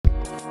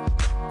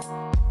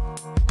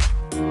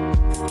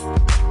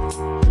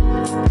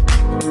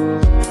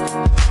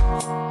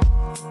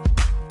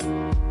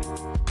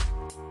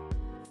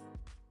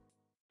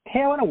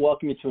want to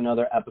welcome you to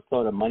another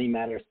episode of Money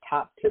Matters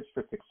Top Tips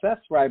for Success,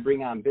 where I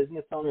bring on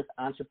business owners,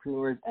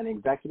 entrepreneurs, and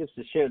executives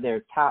to share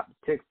their top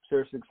tips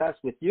for success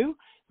with you.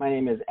 My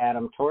name is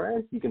Adam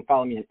Torres. You can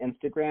follow me on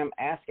Instagram,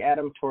 Ask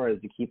Adam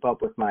Torres, to keep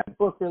up with my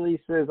book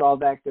releases, all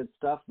that good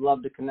stuff.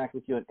 Love to connect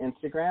with you on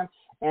Instagram.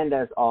 And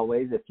as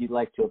always, if you'd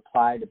like to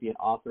apply to be an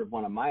author of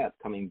one of my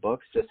upcoming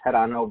books, just head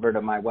on over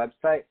to my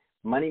website,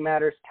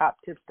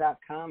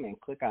 moneymatterstoptips.com, and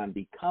click on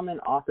Become an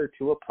Author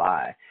to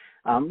apply.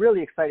 I'm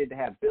really excited to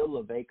have Bill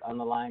LeVake on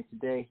the line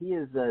today. He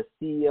is the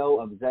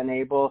CEO of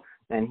Zenable,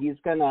 and he's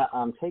going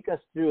to take us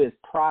through his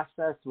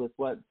process with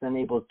what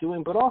Zenable is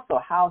doing, but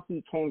also how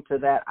he came to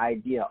that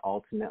idea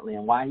ultimately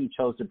and why he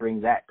chose to bring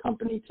that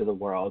company to the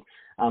world.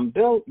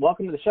 Bill,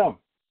 welcome to the show.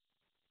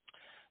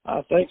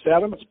 Thanks,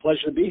 Adam. It's a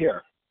pleasure to be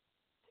here.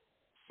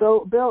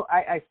 So, Bill,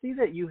 I see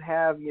that you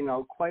have,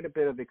 quite a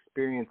bit of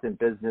experience in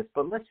business,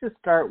 but let's just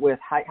start with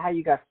how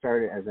you got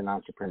started as an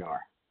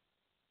entrepreneur.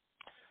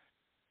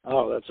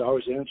 Oh, that's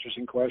always an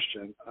interesting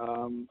question.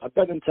 I've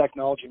been in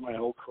technology my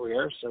whole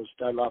career, so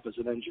started off as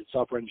an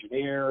software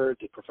engineer,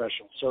 did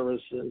professional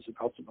services, and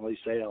ultimately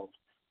sales.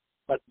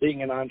 But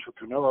being an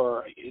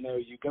entrepreneur,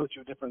 you go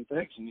through different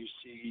things and you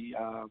see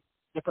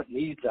different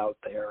needs out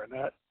there, and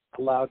that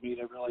allowed me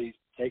to really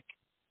take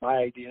my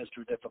ideas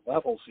through different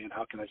levels, seeing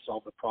how can I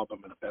solve the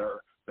problem in a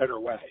better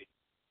way.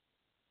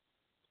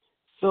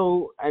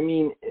 So,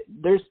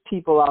 there's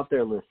people out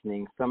there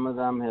listening. Some of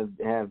them have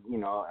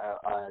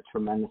a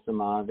tremendous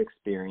amount of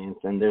experience,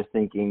 and they're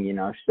thinking,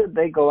 should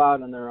they go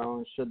out on their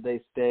own? Should they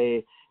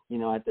stay,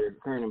 at their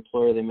current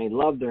employer? They may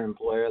love their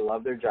employer,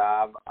 love their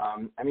job.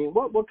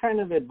 What kind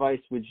of advice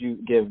would you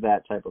give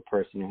that type of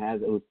person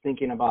who's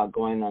thinking about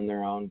going on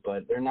their own,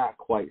 but they're not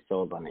quite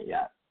sold on it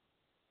yet?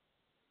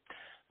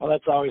 Well,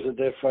 that's always a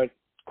different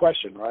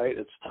question, right?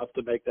 It's tough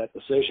to make that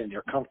decision.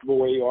 You're comfortable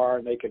where you are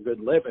and make a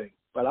good living.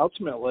 But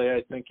ultimately,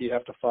 I think you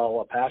have to follow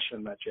a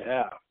passion that you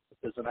have. If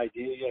there's an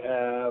idea you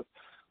have,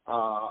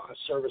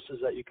 services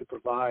that you could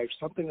provide,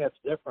 something that's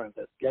different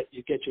that get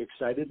you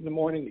excited in the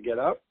morning to get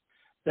up,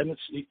 then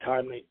it's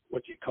time to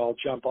what you call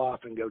jump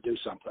off and go do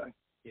something.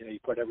 You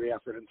put every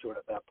effort into it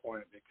at that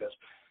point, because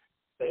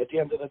at the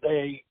end of the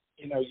day,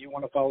 you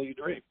want to follow your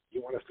dream.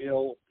 You want to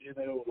feel,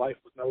 life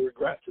with no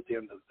regrets at the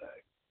end of the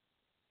day.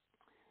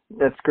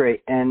 That's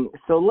great. And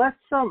so let's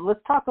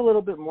talk a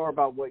little bit more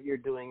about what you're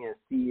doing as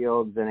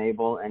CEO of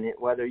Zenable, and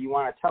whether you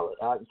want to tell.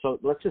 So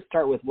let's just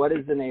start with what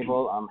is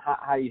Zenable,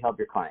 how you help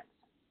your clients.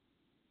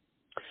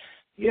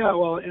 Yeah,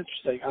 well,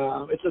 interesting.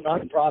 It's a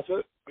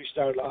nonprofit. We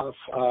started off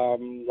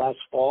last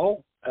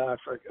fall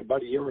for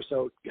about a year or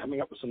so, coming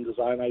up with some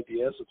design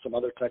ideas and some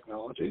other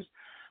technologies.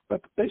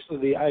 But basically,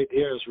 the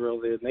idea is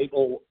really to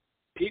enable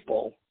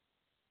people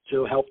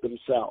to help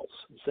themselves.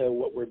 So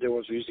what we're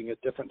doing is we're using a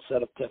different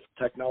set of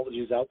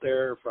technologies out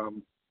there,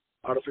 from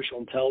artificial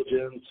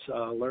intelligence,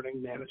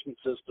 learning management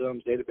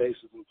systems,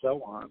 databases, and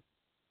so on.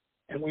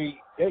 And we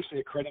basically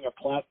are creating a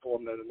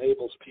platform that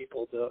enables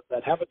people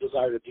that have a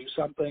desire to do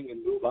something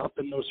and move up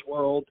in this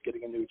world,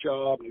 getting a new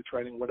job, new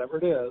training, whatever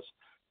it is,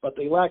 but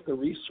they lack the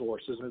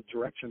resources and the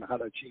direction on how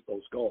to achieve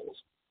those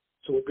goals.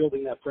 So we're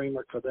building that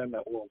framework for them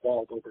that will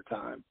evolve over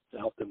time to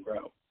help them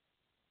grow.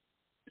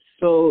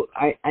 So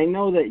I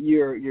know that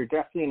you're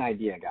definitely an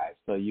idea guy.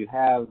 So you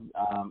have,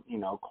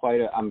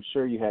 I'm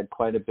sure you had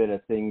quite a bit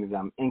of things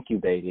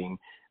incubating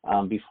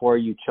before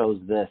you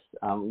chose this.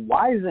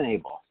 Why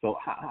Zenable? So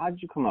how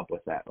did you come up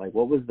with that? Like,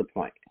 what was the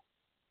point?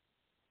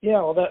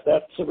 Yeah, well,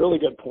 that's a really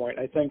good point.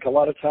 I think a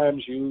lot of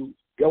times you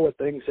go with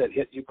things that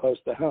hit you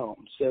close to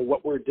home. So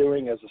what we're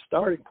doing as a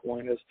starting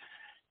point is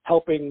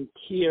helping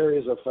key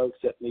areas of folks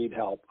that need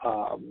help,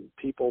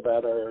 people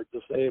that are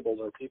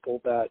disabled, or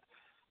people that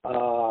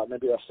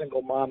maybe a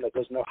single mom that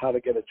doesn't know how to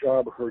get a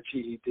job or her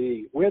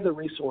GED, where the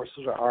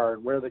resources are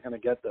and where they're going to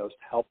get those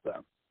to help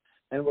them.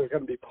 And we're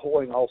going to be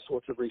pulling all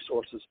sorts of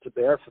resources to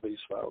bear for these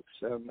folks,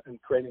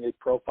 and creating a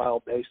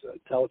profile-based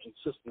intelligence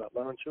system that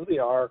learns who they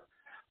are,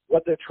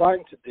 what they're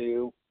trying to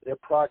do, their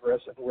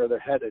progress, and where they're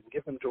headed, and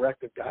give them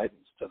directive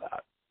guidance to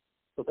that.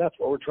 So that's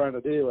what we're trying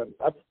to do. And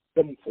I've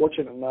been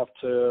fortunate enough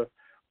to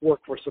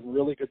work for some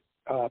really good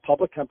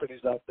public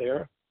companies out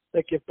there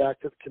that give back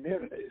to the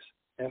communities.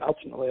 And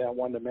ultimately, I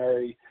wanted to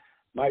marry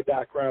my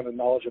background and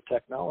knowledge of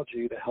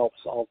technology to help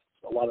solve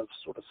a lot of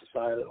sort of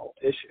societal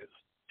issues,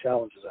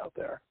 challenges out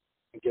there,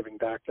 and giving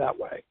back that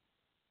way.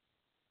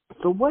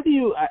 So what do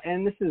you,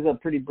 and this is a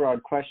pretty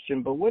broad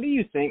question, but what do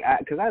you think,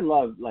 because I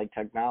love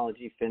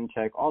technology,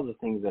 fintech, all the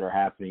things that are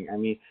happening.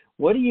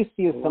 What do you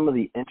see as some of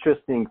the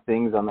interesting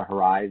things on the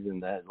horizon,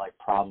 that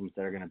problems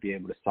that are going to be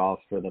able to solve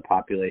for the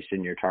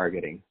population you're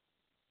targeting?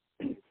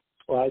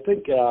 Well, I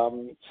think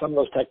some of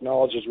those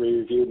technologies we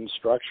reviewed in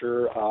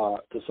structure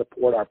to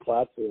support our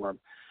platform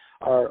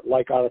are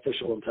like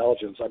artificial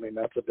intelligence.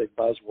 That's a big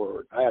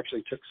buzzword. I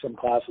actually took some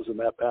classes in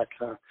that back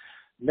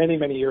many,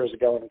 many years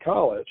ago in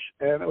college,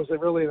 and it was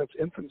really in its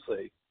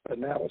infancy. But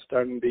now it's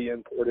starting to be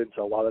imported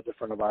into a lot of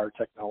different of our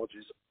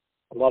technologies,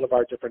 a lot of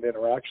our different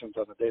interactions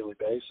on a daily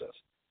basis.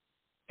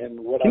 And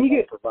what I want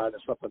to provide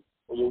is something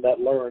that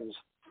learns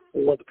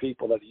for the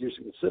people that are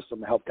using the system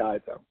to help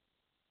guide them.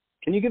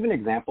 Can you give an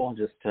example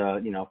just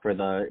to, for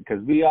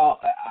because we all,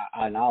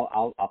 and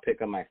I'll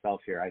pick on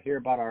myself here. I hear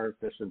about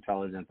artificial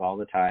intelligence all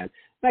the time,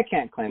 and I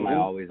can't claim I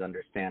always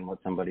understand what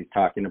somebody's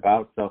talking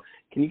about. So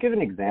can you give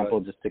an example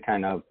just to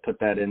kind of put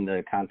that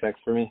into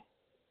context for me?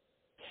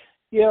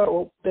 Yeah,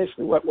 well,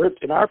 basically what we're,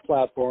 in our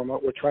platform,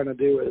 what we're trying to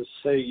do is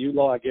say you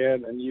log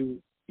in and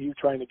you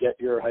trying to get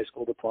your high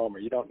school diploma.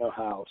 You don't know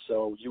how.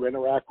 So you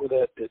interact with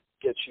it. It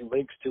gets you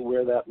links to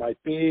where that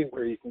might be,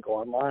 where you can go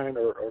online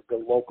or go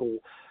local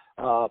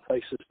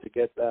places to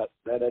get that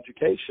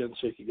education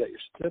so you can get your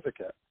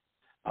certificate.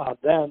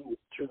 Then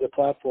through the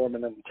platform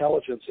and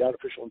intelligence, the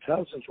artificial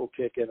intelligence will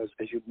kick in as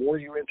more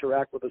you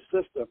interact with the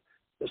system,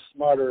 the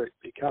smarter it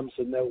becomes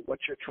to know what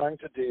you're trying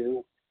to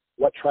do,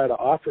 what try to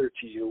offer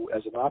to you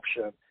as an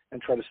option,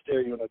 and try to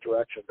steer you in a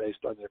direction based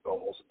on your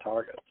goals and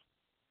targets.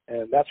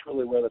 And that's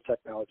really where the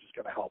technology is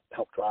going to help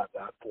drive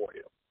that for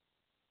you.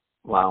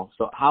 Wow.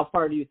 So how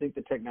far do you think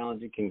the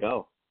technology can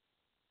go?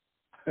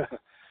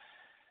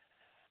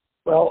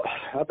 Well,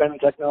 I've been in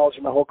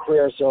technology my whole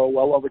career, so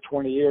well over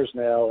 20 years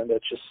now, and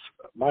it's just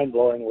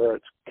mind-blowing where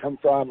it's come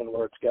from and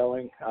where it's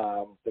going.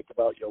 Think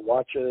about your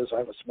watches. I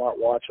have a smart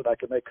watch that I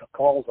can make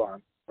calls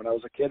on. When I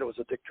was a kid, it was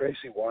a Dick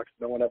Tracy watch.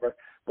 No one ever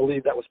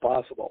believed that was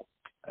possible.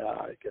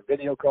 You get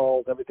video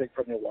calls, everything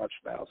from your watch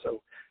now.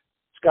 So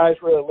sky's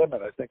really the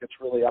limit. I think it's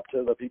really up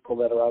to the people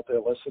that are out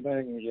there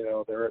listening,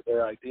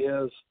 their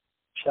ideas,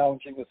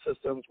 challenging the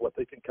systems, what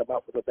they can come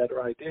up with a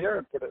better idea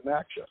and put it in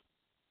action.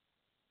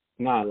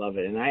 No, I love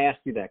it. And I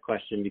asked you that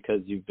question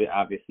because you've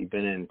obviously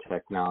been in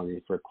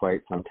technology for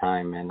quite some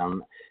time, and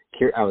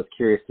I was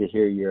curious to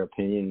hear your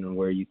opinion on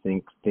where you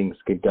think things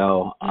could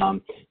go.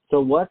 So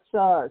what's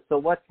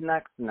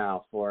next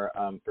now for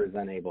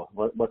Zenable?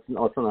 What's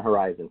on the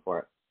horizon for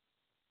it?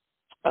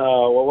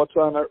 Well, what's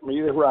on the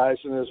immediate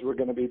horizon is we're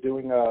going to be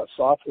doing a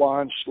soft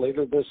launch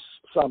later this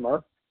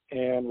summer,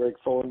 and we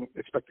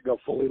expect to go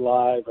fully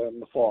live in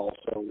the fall,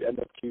 so end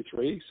of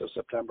Q3, so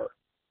September.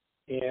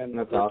 And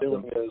That's what we're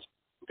awesome. doing is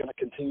we're going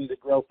to continue to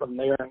grow from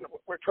there, and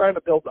we're trying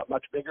to build a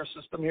much bigger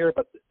system here,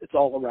 but it's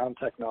all around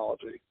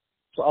technology.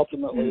 So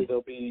ultimately,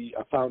 there'll be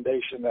a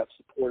foundation that's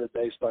supported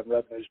based on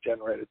revenues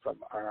generated from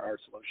our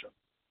solution.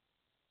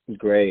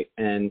 Great.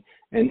 And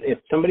if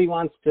somebody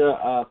wants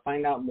to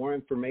find out more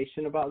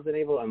information about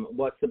Zenable,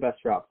 what's the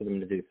best route for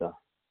them to do so?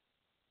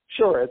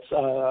 Sure. It's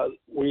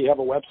we have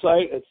a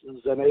website. It's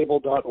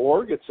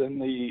zenable.org. It's in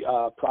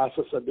the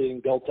process of being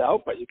built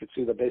out, but you can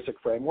see the basic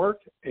framework.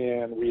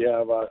 And we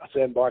have a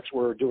sandbox.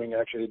 We're doing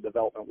actually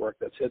development work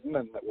that's hidden,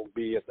 and that will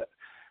be at the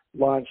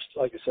launch,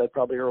 like I said,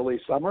 probably early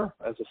summer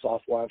as a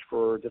soft launch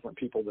for different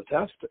people to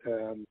test.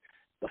 And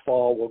the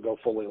fall we'll go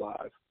fully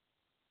live.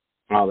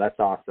 Oh, that's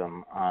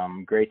awesome.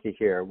 Great to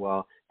hear.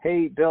 Well,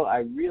 hey, Bill,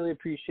 I really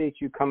appreciate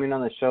you coming on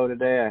the show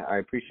today. I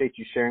appreciate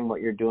you sharing what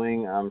you're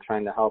doing,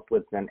 trying to help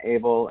with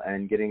Zenable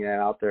and getting that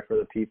out there for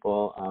the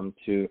people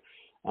to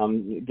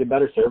get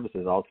better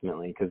services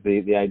ultimately, because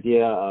the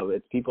idea of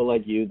it's people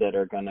like you that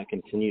are going to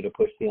continue to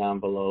push the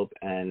envelope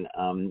and,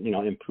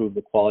 improve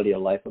the quality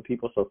of life of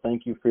people. So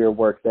thank you for your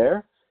work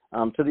there.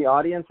 To the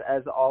audience,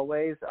 as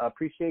always,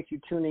 appreciate you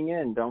tuning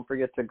in. Don't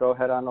forget to go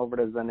head on over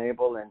to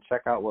Zenable and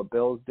check out what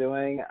Bill's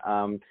doing.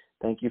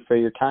 Thank you for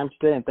your time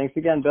today, and thanks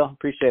again, Bill.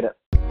 Appreciate it.